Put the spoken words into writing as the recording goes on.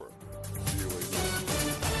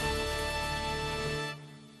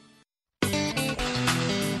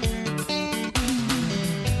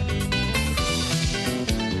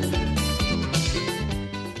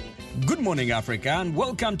morning, Africa, and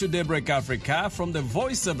welcome to Daybreak Africa from the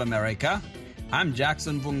Voice of America. I'm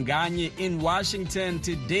Jackson Vunganyi in Washington.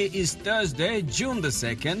 Today is Thursday, June the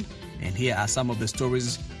 2nd, and here are some of the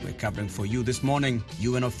stories we're covering for you this morning.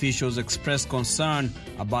 UN officials expressed concern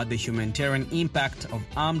about the humanitarian impact of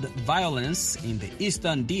armed violence in the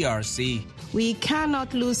eastern DRC. We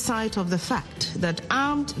cannot lose sight of the fact that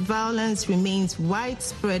armed violence remains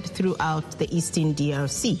widespread throughout the eastern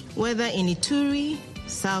DRC, whether in Ituri,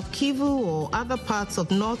 South Kivu, or other parts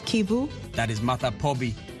of North Kivu. That is Martha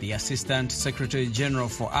Pobi, the Assistant Secretary General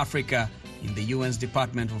for Africa in the UN's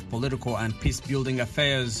Department of Political and Peacebuilding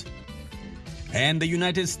Affairs. And the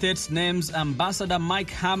United States names Ambassador Mike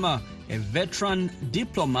Hammer, a veteran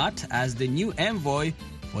diplomat, as the new envoy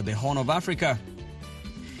for the Horn of Africa.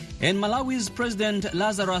 And Malawi's President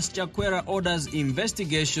Lazarus Chakwera orders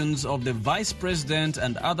investigations of the vice president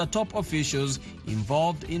and other top officials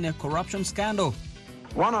involved in a corruption scandal.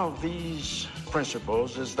 One of these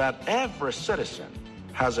principles is that every citizen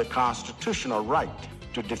has a constitutional right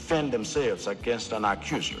to defend themselves against an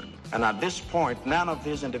accuser. And at this point, none of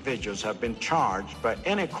these individuals have been charged by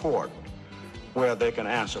any court where they can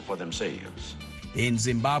answer for themselves. In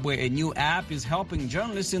Zimbabwe, a new app is helping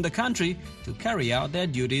journalists in the country to carry out their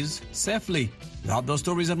duties safely. We'll have those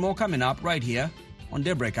stories and more coming up right here on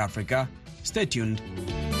Daybreak Africa. Stay tuned.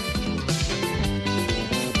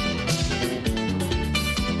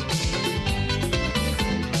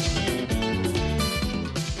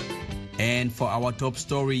 And for our top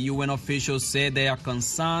story, UN officials say they are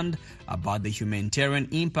concerned about the humanitarian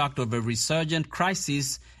impact of a resurgent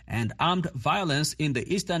crisis and armed violence in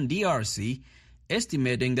the eastern DRC,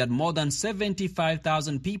 estimating that more than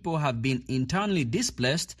 75,000 people have been internally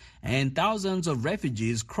displaced and thousands of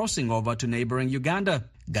refugees crossing over to neighboring Uganda.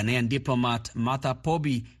 Ghanaian diplomat Martha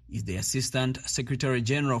Pobi is the Assistant Secretary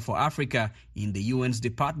General for Africa in the UN's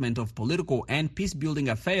Department of Political and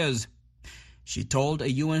Peacebuilding Affairs. She told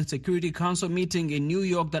a UN Security Council meeting in New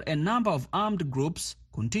York that a number of armed groups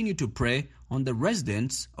continue to prey on the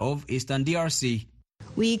residents of eastern DRC.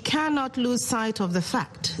 We cannot lose sight of the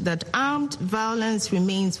fact that armed violence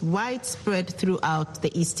remains widespread throughout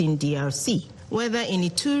the eastern DRC, whether in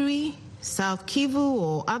Ituri, South Kivu,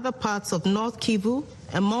 or other parts of North Kivu.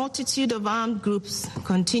 A multitude of armed groups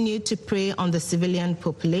continue to prey on the civilian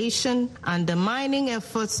population, undermining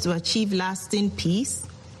efforts to achieve lasting peace,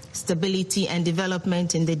 stability and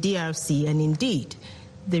development in the DRC and indeed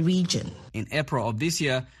the region. In April of this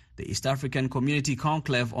year, the East African Community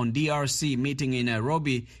Conclave on DRC meeting in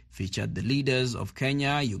Nairobi featured the leaders of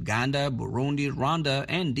Kenya, Uganda, Burundi, Rwanda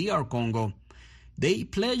and DR Congo. They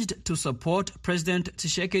pledged to support President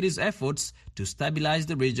Tshisekedi's efforts to stabilize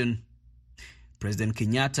the region. President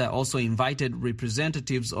Kenyatta also invited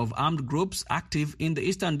representatives of armed groups active in the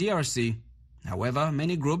eastern DRC. However,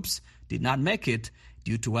 many groups did not make it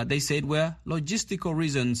due to what they said were logistical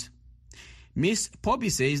reasons. Ms.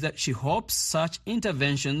 Pobi says that she hopes such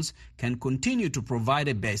interventions can continue to provide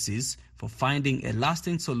a basis for finding a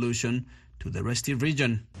lasting solution to the restive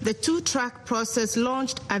region. The two-track process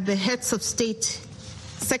launched at the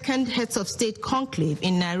second Heads of State Conclave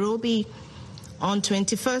in Nairobi on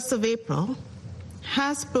 21st of April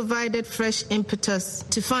has provided fresh impetus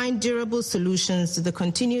to find durable solutions to the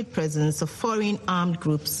continued presence of foreign armed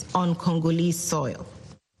groups on Congolese soil.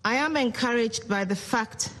 I am encouraged by the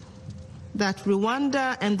fact that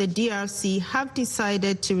Rwanda and the DRC have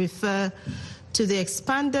decided to refer to the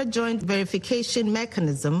expanded joint verification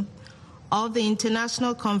mechanism of the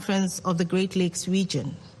International Conference of the Great Lakes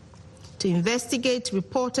region to investigate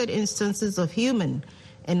reported instances of human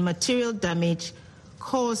and material damage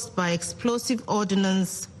caused by explosive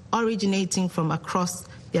ordnance originating from across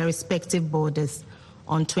their respective borders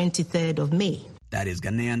on 23rd of May. That is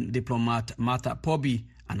Ghanaian diplomat Martha Pobi,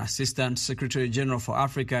 an Assistant Secretary General for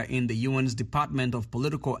Africa in the UN's Department of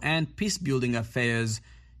Political and Peacebuilding Affairs.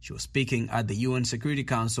 She was speaking at the UN Security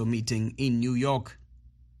Council meeting in New York.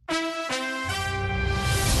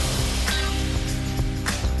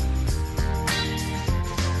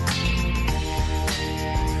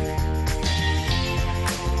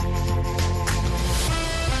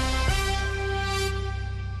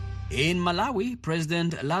 In Malawi,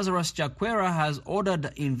 President Lazarus Chakwera has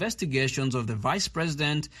ordered investigations of the vice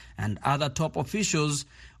president and other top officials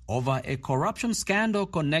over a corruption scandal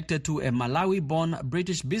connected to a Malawi-born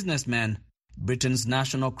British businessman. Britain's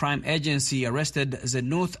National Crime Agency arrested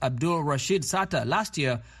Zenuth Abdul Rashid Sata last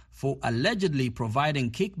year for allegedly providing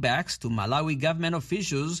kickbacks to Malawi government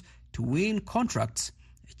officials to win contracts,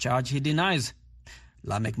 a charge he denies.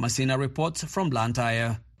 Lamek Masina reports from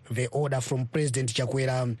Blantyre. The order from President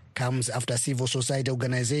Chakwera comes after civil society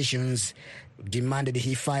organizations demanded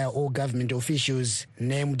he fire all government officials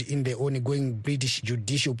named in the ongoing British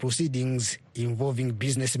judicial proceedings involving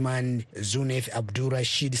businessman Zuneth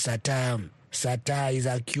Abdulrashid Sattar. Sattar is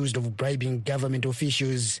accused of bribing government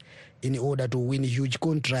officials in order to win huge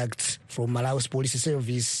contracts from Malawi's Police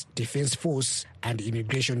Service, Defense Force, and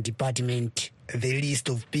Immigration Department. The list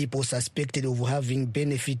of people suspected of having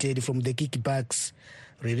benefited from the kickbacks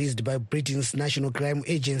released by Britain's National Crime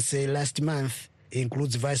Agency last month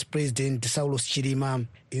includes Vice President Saulos Chilima,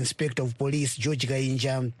 Inspector of Police George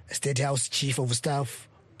Kainja, State House Chief of Staff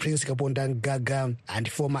Prince Kaponda Gaga, and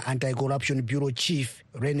former Anti-Corruption Bureau Chief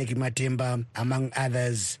Renek Matemba, among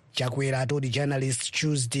others. Chakwera told journalists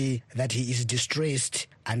Tuesday that he is distressed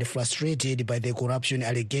and frustrated by the corruption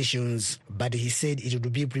allegations, but he said it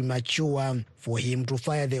would be premature for him to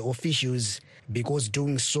fire the officials because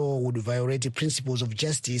doing so would violate the principles of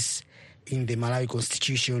justice in the Malawi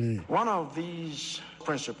Constitution. One of these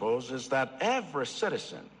principles is that every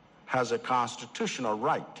citizen has a constitutional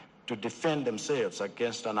right to defend themselves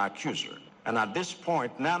against an accuser. And at this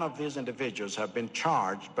point, none of these individuals have been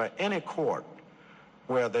charged by any court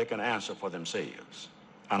where they can answer for themselves.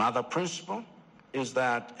 Another principle is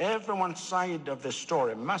that everyone's side of the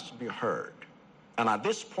story must be heard. And at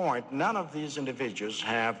this point, none of these individuals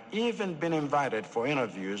have even been invited for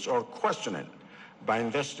interviews or questioning by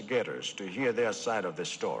investigators to hear their side of the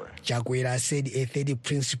story. Chakwera said a third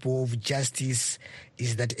principle of justice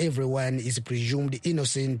is that everyone is presumed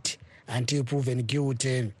innocent until proven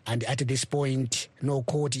guilty, and at this point, no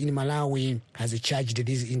court in Malawi has charged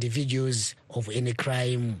these individuals of any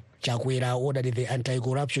crime. Chakwera ordered the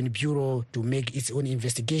Anti-Corruption Bureau to make its own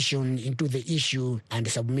investigation into the issue and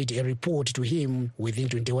submit a report to him within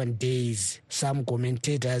 21 days. Some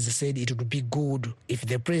commentators said it would be good if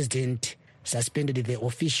the president suspended the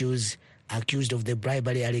officials accused of the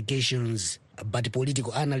bribery allegations. But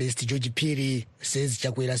political analyst George Piri says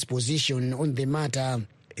Chakwera's position on the matter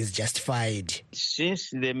is justified.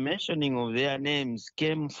 Since the mentioning of their names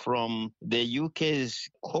came from the UK's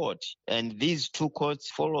court, and these two courts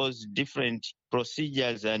follows different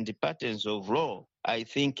procedures and patterns of law, I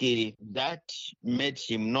think that made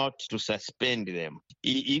him not to suspend them.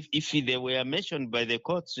 If they were mentioned by the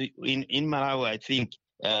courts in Malawi, I think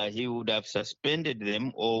he would have suspended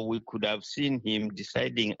them, or we could have seen him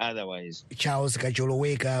deciding otherwise. Charles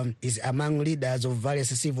Kacholoweka is among leaders of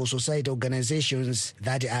various civil society organizations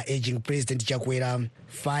that are urging President Chakwera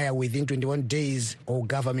fire within 21 days all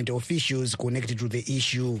government officials connected to the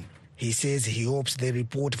issue. He says he hopes the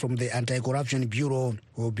report from the Anti-Corruption Bureau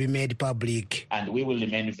will be made public. And we will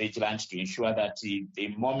remain vigilant to ensure that the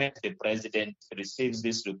moment the president receives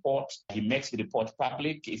this report, he makes the report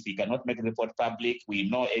public. If he cannot make the report public, we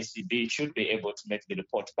know ACB should be able to make the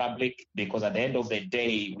report public, because at the end of the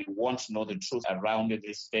day, we want to know the truth around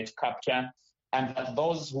this state capture. And that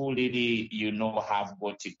those who really, have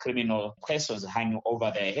got criminal questions hanging over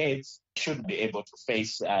their heads should be able to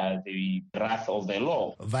face the wrath of the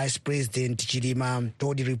law. Vice President Chilima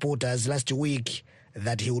told reporters last week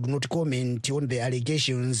that he would not comment on the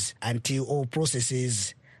allegations until all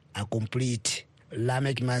processes are complete.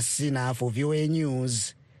 Lamek Masina for VOA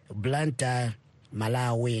News, Blantyre,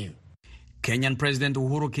 Malawi. Kenyan President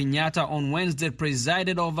Uhuru Kenyatta on Wednesday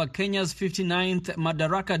presided over Kenya's 59th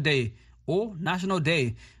Madaraka Day, or National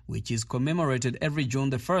Day, which is commemorated every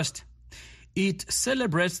June the 1st. It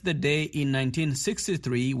celebrates the day in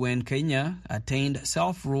 1963 when Kenya attained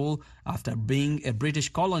self-rule after being a British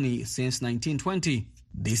colony since 1920.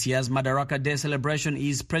 This year's Madaraka Day celebration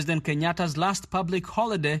is President Kenyatta's last public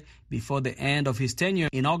holiday before the end of his tenure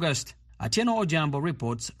in August. Atieno Ojambo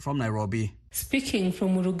reports from Nairobi. Speaking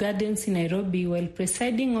from Uru Gardens in Nairobi while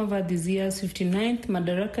presiding over this year's 59th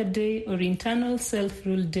Madaraka Day, or Internal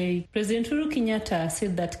Self-Rule Day, President Uhuru Kenyatta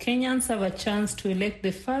said that Kenyans have a chance to elect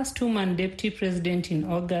the first woman deputy president in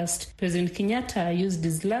August. President Kenyatta used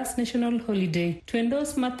his last national holiday to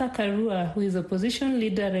endorse Martha Karua, who is opposition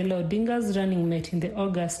leader Raila Odinga's running mate in the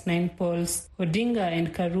August 9 polls. Odinga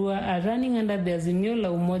and Karua are running under the Azimio la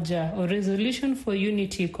Umoja, or Resolution for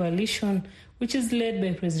Unity coalition, which is led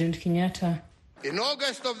by President Kenyatta. In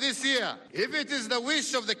August of this year, if it is the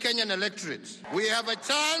wish of the Kenyan electorate, we have a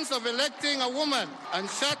chance of electing a woman and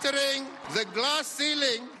shattering the glass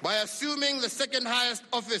ceiling by assuming the second highest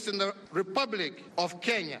office in the Republic of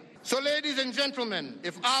Kenya. So, ladies and gentlemen,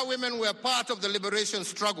 if our women were part of the liberation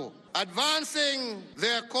struggle, advancing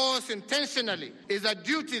their cause intentionally is a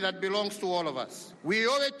duty that belongs to all of us. We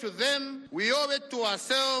owe it to them, we owe it to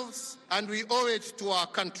ourselves, and we owe it to our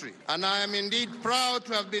country. And I am indeed proud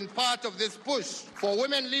to have been part of this push for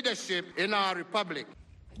women leadership in our republic.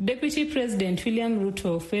 Deputy President William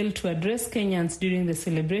Ruto failed to address Kenyans during the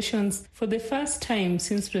celebrations for the first time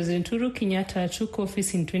since President Uhuru Kenyatta took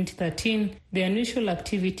office in 2013. The unusual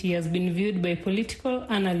activity has been viewed by political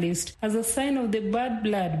analysts as a sign of the bad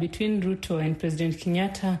blood between Ruto and President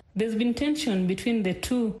Kenyatta. There's been tension between the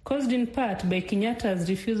two, caused in part by Kenyatta's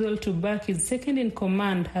refusal to back his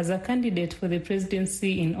second-in-command as a candidate for the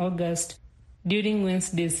presidency in August. During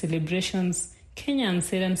Wednesday's celebrations, Kenyans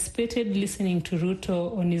had anticipated listening to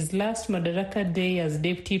Ruto on his last Madaraka Day as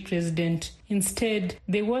deputy president. Instead,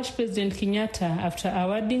 they watched President Kenyatta, after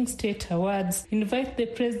awarding state awards, invite the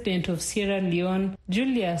president of Sierra Leone,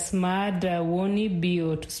 Julius Maada Woni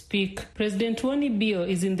Bio, to speak. President Woni Bio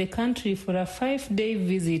is in the country for a 5-day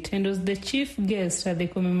visit and was the chief guest at the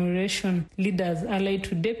commemoration. Leaders allied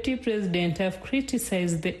to Deputy President have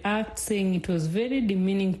criticized the act, saying it was very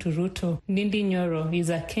demeaning to Ruto. Ndindi Nyoro is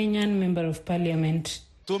a Kenyan member of parliament.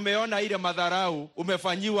 Tumeona ile madharau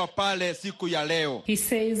umefanyiwa pale siku ya leo. He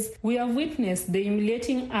says, we have witnessed the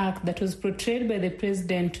humiliating act that was portrayed by the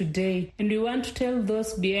president today, and we want to tell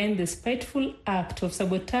those behind the spiteful act of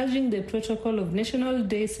sabotaging the protocol of National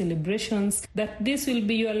Day celebrations that this will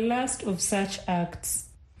be your last of such acts.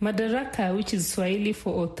 Madaraka, which is Swahili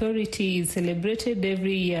for authority, is celebrated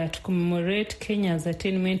every year to commemorate Kenya's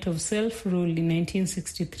attainment of self-rule in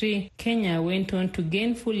 1963. Kenya went on to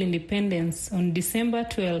gain full independence on December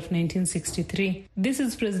 12, 1963. This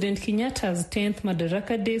is President Kenyatta's 10th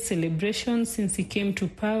Madaraka Day celebration since he came to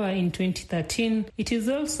power in 2013. It is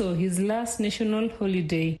also his last national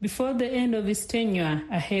holiday before the end of his tenure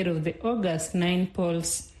ahead of the August 9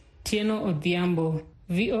 polls. Tieno Odhiambo,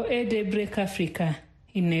 VOA Daybreak Africa,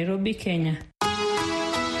 in Nairobi, Kenya.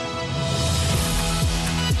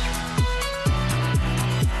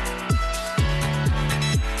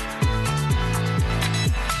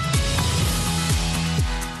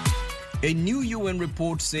 A new UN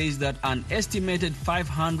report says that an estimated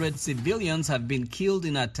 500 civilians have been killed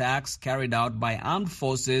in attacks carried out by armed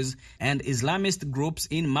forces and Islamist groups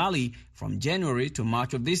in Mali from January to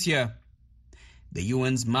March of this year. The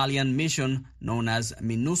UN's Malian mission, known as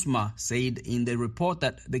MINUSMA, said in the report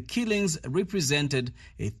that the killings represented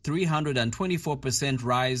a 324%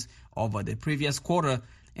 rise over the previous quarter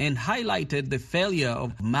and highlighted the failure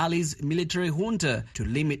of Mali's military junta to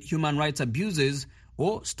limit human rights abuses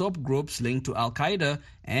or stop groups linked to Al-Qaeda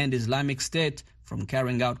and Islamic State from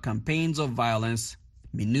carrying out campaigns of violence.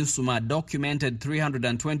 MINUSMA documented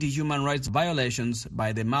 320 human rights violations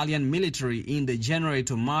by the Malian military in the January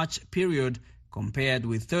to March period, compared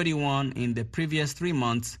with 31 in the previous 3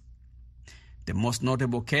 months. The most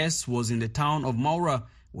notable case was in the town of Moura,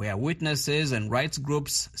 where witnesses and rights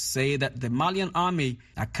groups say that the Malian army,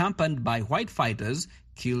 accompanied by white fighters,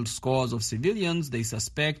 killed scores of civilians they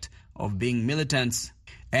suspect of being militants.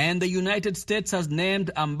 And the United States has named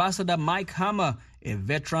Ambassador Mike Hammer, a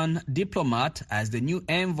veteran diplomat, as the new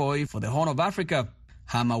envoy for the Horn of Africa.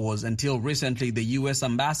 Hammer was until recently the U.S.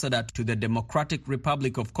 ambassador to the Democratic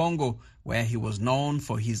Republic of Congo, where he was known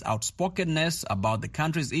for his outspokenness about the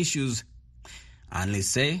country's issues. Analysts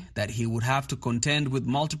say that he would have to contend with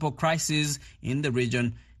multiple crises in the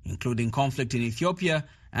region, including conflict in Ethiopia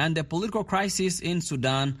and the political crisis in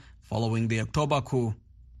Sudan following the October coup.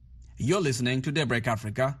 You're listening to Daybreak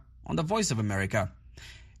Africa on the Voice of America.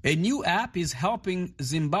 A new app is helping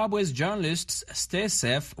Zimbabwe's journalists stay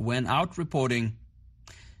safe when out reporting.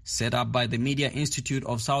 Set up by the Media Institute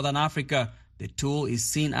of Southern Africa, the tool is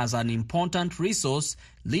seen as an important resource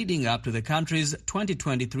leading up to the country's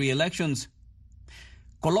 2023 elections.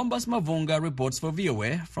 Columbus Mavunga reports for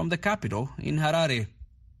VOA from the capital in Harare.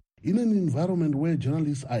 In an environment where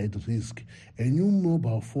journalists are at risk, a new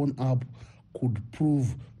mobile phone app could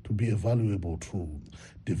prove to be a valuable tool.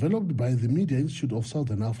 Developed by the Media Institute of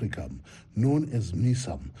Southern Africa, known as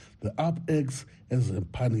MISAM, the app acts as a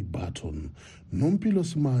panic button. Nompilo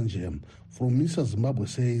Simanje from MISA Zimbabwe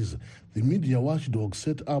says the media watchdog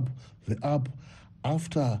set up the app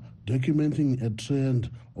after documenting a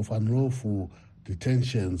trend of unlawful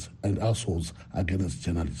detentions and assaults against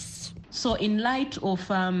journalists. So in light of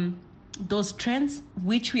those trends,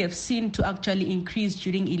 which we have seen to actually increase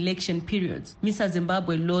during election periods, MISA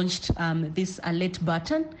Zimbabwe launched this alert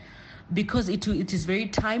button because it is very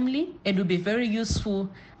timely and will be very useful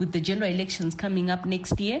with the general elections coming up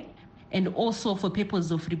next year, and also for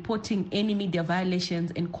purpose of reporting any media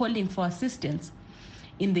violations and calling for assistance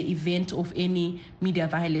in the event of any media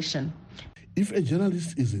violation. If a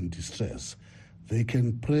journalist is in distress, they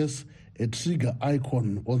can press a trigger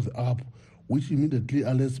icon on the app, which immediately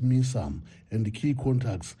alerts MISAM and the key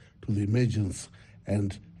contacts to the emergency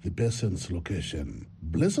and the person's location.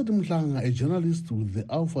 Blessed Mhlanga, a journalist with the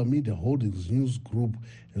Alpha Media Holdings News Group,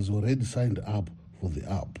 has already signed up for the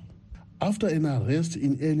app. After an arrest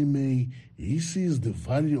in early May, he sees the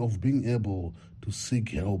value of being able to seek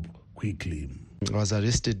help quickly. I was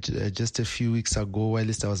arrested just a few weeks ago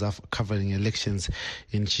whilst I was covering elections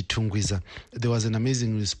in Chitungwiza. There was an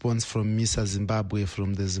amazing response from MISA Zimbabwe,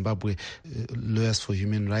 from the Zimbabwe Lawyers for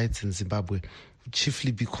Human Rights in Zimbabwe,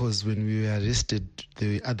 chiefly because when we were arrested,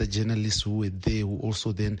 there were other journalists who were there who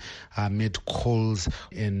also then made calls,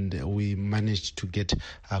 and we managed to get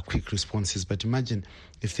quick responses. But imagine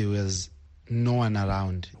if there was no one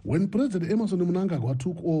around. When President Emmerson Mnangagwa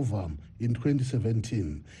took over in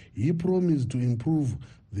 2017, he promised to improve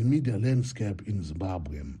the media landscape in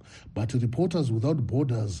Zimbabwe. But Reporters Without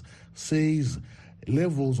Borders says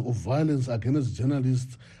levels of violence against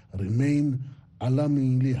journalists remain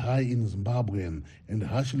alarmingly high in Zimbabwe, and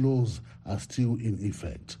harsh laws are still in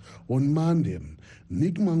effect. On Monday,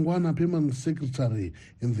 Nick Mangwana, Permanent Secretary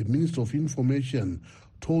in the Ministry of Information,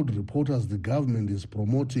 told reporters the government is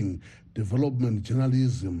promoting development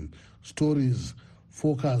journalism, stories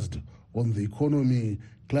focused on the economy,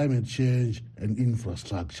 climate change, and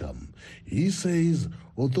infrastructure. He says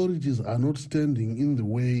authorities are not standing in the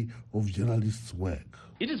way of journalists' work.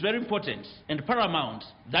 It is very important and paramount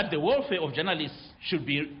that the welfare of journalists should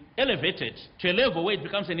be elevated to a level where it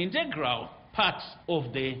becomes an integral part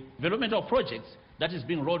of the developmental projects that is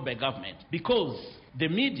being rolled by government, because the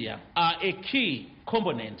media are a key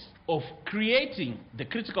component of creating the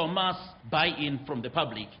critical mass buy-in from the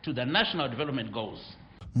public to the national development goals.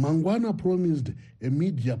 Mangwana promised a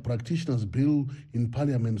media practitioners bill in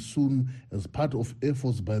parliament soon as part of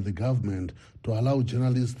efforts by the government to allow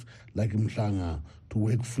journalists like Mhlanga to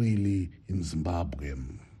work freely in Zimbabwe.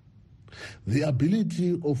 The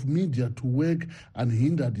ability of media to work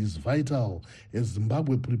unhindered is vital as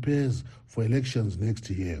Zimbabwe prepares for elections next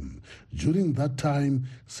year. During that time,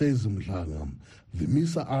 says Mhlanga, the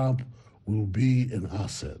MISA app will be an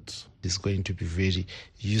asset. It's going to be very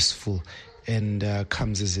useful and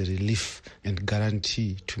comes as a relief and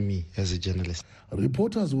guarantee to me as a journalist.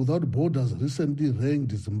 Reporters Without Borders recently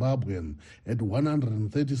ranked Zimbabwe at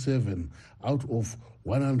 137 out of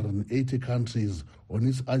 180 countries on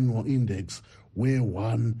its annual index, where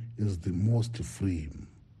one is the most free.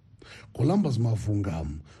 Columbus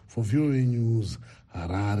Mavunga for VOA News,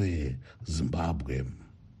 Harare, Zimbabwe.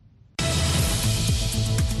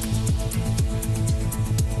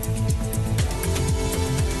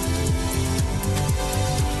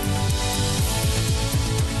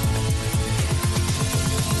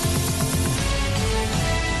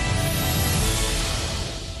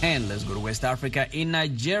 And let's go to West Africa. In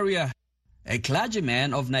Nigeria, a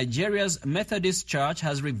clergyman of Nigeria's Methodist Church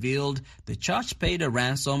has revealed the church paid a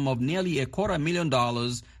ransom of nearly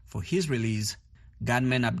 $250,000 for his release.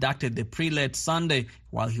 Gunmen abducted the prelate Sunday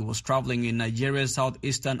while he was traveling in Nigeria's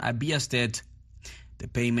southeastern Abia state. The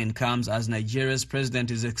payment comes as Nigeria's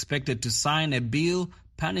president is expected to sign a bill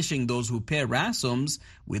punishing those who pay ransoms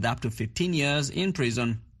with up to 15 years in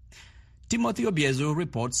prison. Timothy Obiezu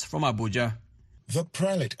reports from Abuja. The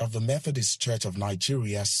prelate of the Methodist Church of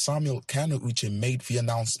Nigeria, Samuel Kanu Uche, made the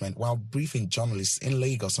announcement while briefing journalists in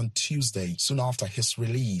Lagos on Tuesday, soon after his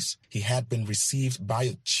release. He had been received by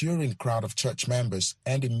a cheering crowd of church members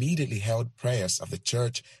and immediately held prayers of the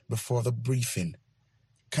church before the briefing.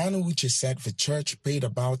 Kanu Uche said the church paid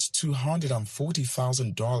about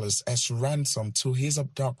 $240,000 as ransom to his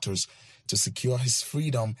abductors to secure his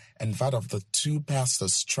freedom and that of the two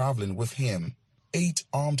pastors traveling with him. 8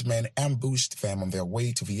 armed men ambushed them on their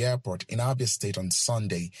way to the airport in Abia State on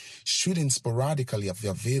Sunday, shooting sporadically at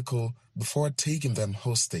their vehicle before taking them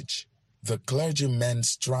hostage. The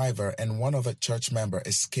clergyman's driver and one other church member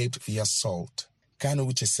escaped the assault.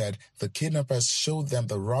 Kanu Uche said the kidnappers showed them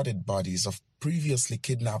the rotted bodies of previously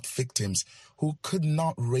kidnapped victims who could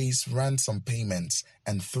not raise ransom payments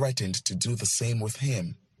and threatened to do the same with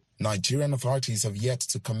him. Nigerian authorities have yet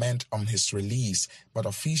to comment on his release, but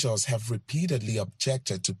officials have repeatedly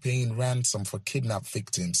objected to paying ransom for kidnapped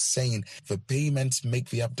victims, saying the payments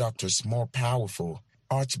make the abductors more powerful.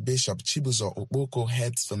 Archbishop Chibuzo Okpoko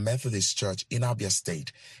heads the Methodist Church in Abia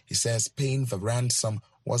State. He says paying the ransom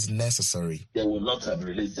was necessary. They would not have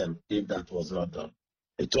released them if that was not done.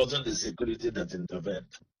 It wasn't the security that intervened.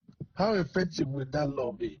 How effective would that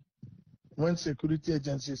law be when security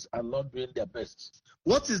agencies are not doing their best?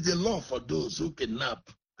 What is the law for those who kidnap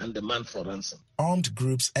and demand for ransom? Armed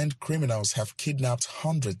groups and criminals have kidnapped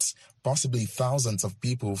hundreds, possibly thousands of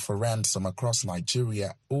people for ransom across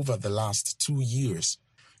Nigeria over the last 2 years.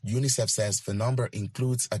 UNICEF says the number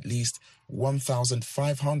includes at least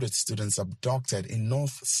 1,500 students abducted in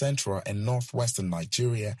north central and northwestern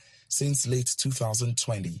Nigeria since late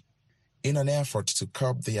 2020. In an effort to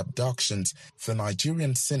curb the abductions, the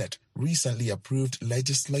Nigerian Senate recently approved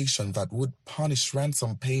legislation that would punish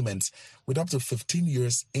ransom payments with up to 15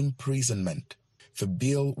 years imprisonment. The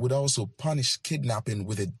bill would also punish kidnapping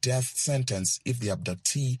with a death sentence if the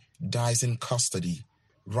abductee dies in custody.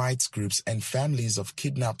 Rights groups and families of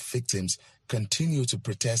kidnapped victims continue to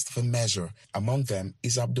protest the measure. Among them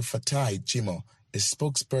is Abdul Fatai Jimo, a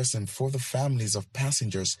spokesperson for the families of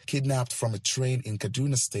passengers kidnapped from a train in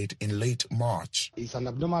Kaduna State in late March. It's an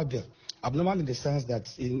abnormal bill. Abnormal in the sense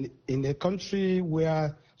that in a country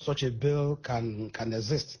where such a bill can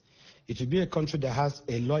exist, it will be a country that has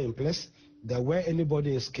a law in place that where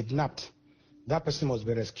anybody is kidnapped, that person must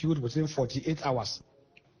be rescued within 48 hours.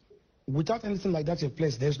 Without anything like that in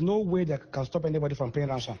place, there's no way that can stop anybody from paying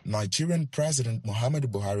ransom. Nigerian President Muhammadu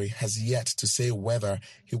Buhari has yet to say whether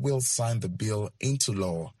he will sign the bill into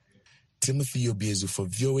law. Timothy Obiezu for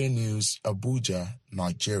VOA News, Abuja,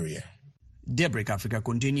 Nigeria. Daybreak Africa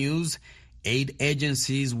continues. Aid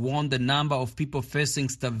agencies warn the number of people facing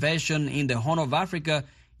starvation in the Horn of Africa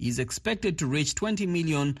is expected to reach 20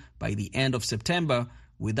 million by the end of September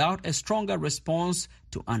without a stronger response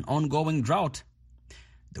to an ongoing drought.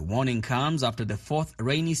 The warning comes after the fourth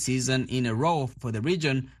rainy season in a row for the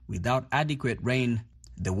region without adequate rain.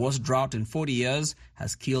 The worst drought in 40 years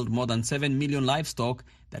has killed more than 7 million livestock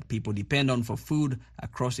that people depend on for food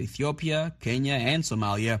across Ethiopia, Kenya and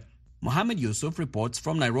Somalia. Mohammed Yusuf reports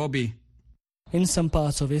from Nairobi. In some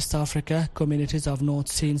parts of East Africa, communities have not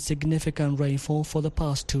seen significant rainfall for the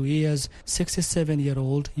past 2 years.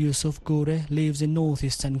 67-year-old Yusuf Gure lives in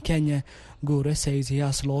northeastern Kenya. Gure says he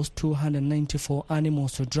has lost 294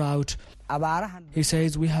 animals to drought. He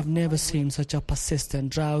says we have never seen such a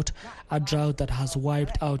persistent drought, a drought that has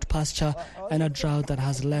wiped out pasture and a drought that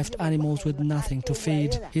has left animals with nothing to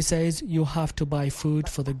feed. He says you have to buy food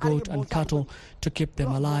for the goat and cattle to keep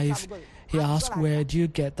them alive. He asks, where do you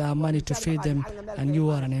get that money to feed them, and you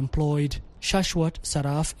are unemployed? Shashwat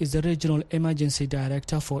Saraf is the Regional Emergency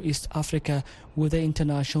Director for East Africa with the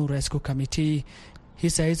International Rescue Committee. He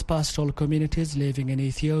says pastoral communities living in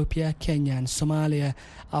Ethiopia, Kenya and Somalia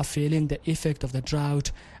are feeling the effect of the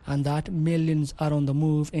drought and that millions are on the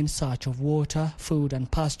move in search of water, food and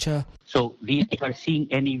pasture. So we are seeing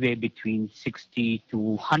anywhere between 60 to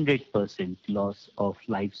 100% loss of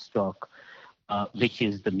livestock, which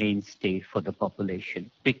is the mainstay for the population.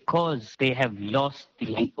 Because they have lost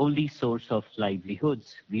the only source of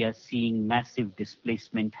livelihoods, we are seeing massive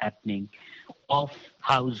displacement happening of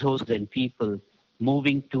households and people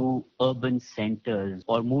moving to urban centers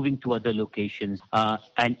or moving to other locations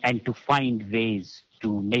and to find ways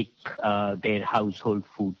to make their household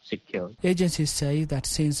food secure. Agencies say that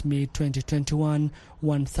since mid-2021,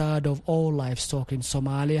 1/3 of all livestock in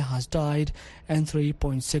Somalia has died and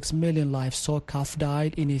 3.6 million livestock have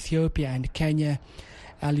died in Ethiopia and Kenya.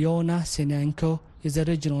 Aliona Sinenko is the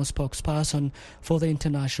regional spokesperson for the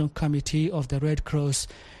International Committee of the Red Cross.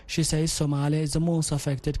 She says Somalia is the most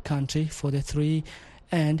affected country for the 3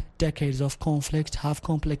 and decades of conflict have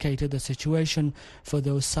complicated the situation for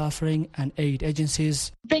those suffering and aid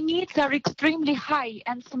agencies. The needs are extremely high,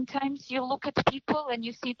 and sometimes you look at people and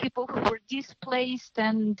you see people who were displaced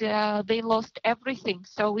and they lost everything.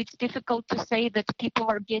 So it's difficult to say that people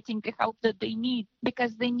are getting the help that they need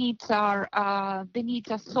because the needs are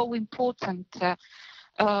so important.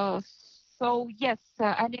 So yes,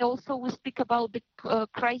 and also we speak about the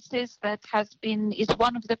crisis that is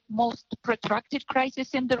one of the most protracted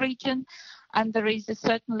crises in the region, and there is a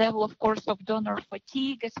certain level, of course, of donor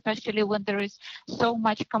fatigue, especially when there is so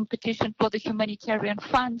much competition for the humanitarian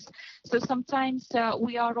funds. So sometimes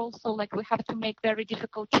we are also we have to make very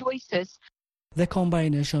difficult choices. The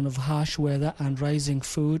combination of harsh weather and rising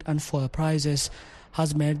food and fuel prices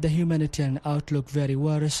has made the humanitarian outlook very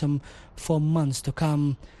worrisome for months to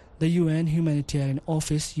come. The UN Humanitarian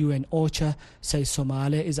Office, UN OCHA, says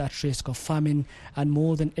Somalia is at risk of famine and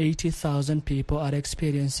more than 80,000 people are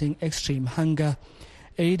experiencing extreme hunger.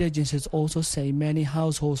 Aid agencies also say many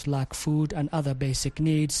households lack food and other basic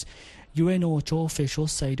needs. UN OCHA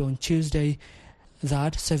officials said on Tuesday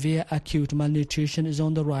that severe acute malnutrition is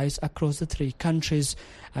on the rise across the 3 countries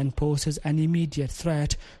and poses an immediate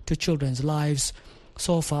threat to children's lives.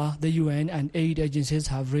 So far, the UN and aid agencies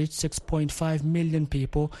have reached 6.5 million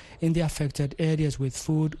people in the affected areas with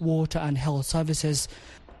food, water and health services.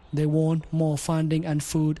 They warn more funding and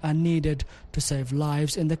food are needed to save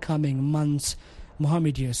lives in the coming months.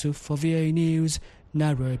 Mohammed Yusuf for VOA News,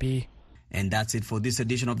 Nairobi. And that's it for this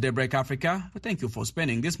edition of Daybreak Africa. We thank you for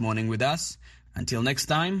spending this morning with us. Until next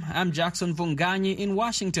time, I'm Jackson Vunganyi in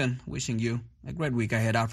Washington, wishing you a great week ahead.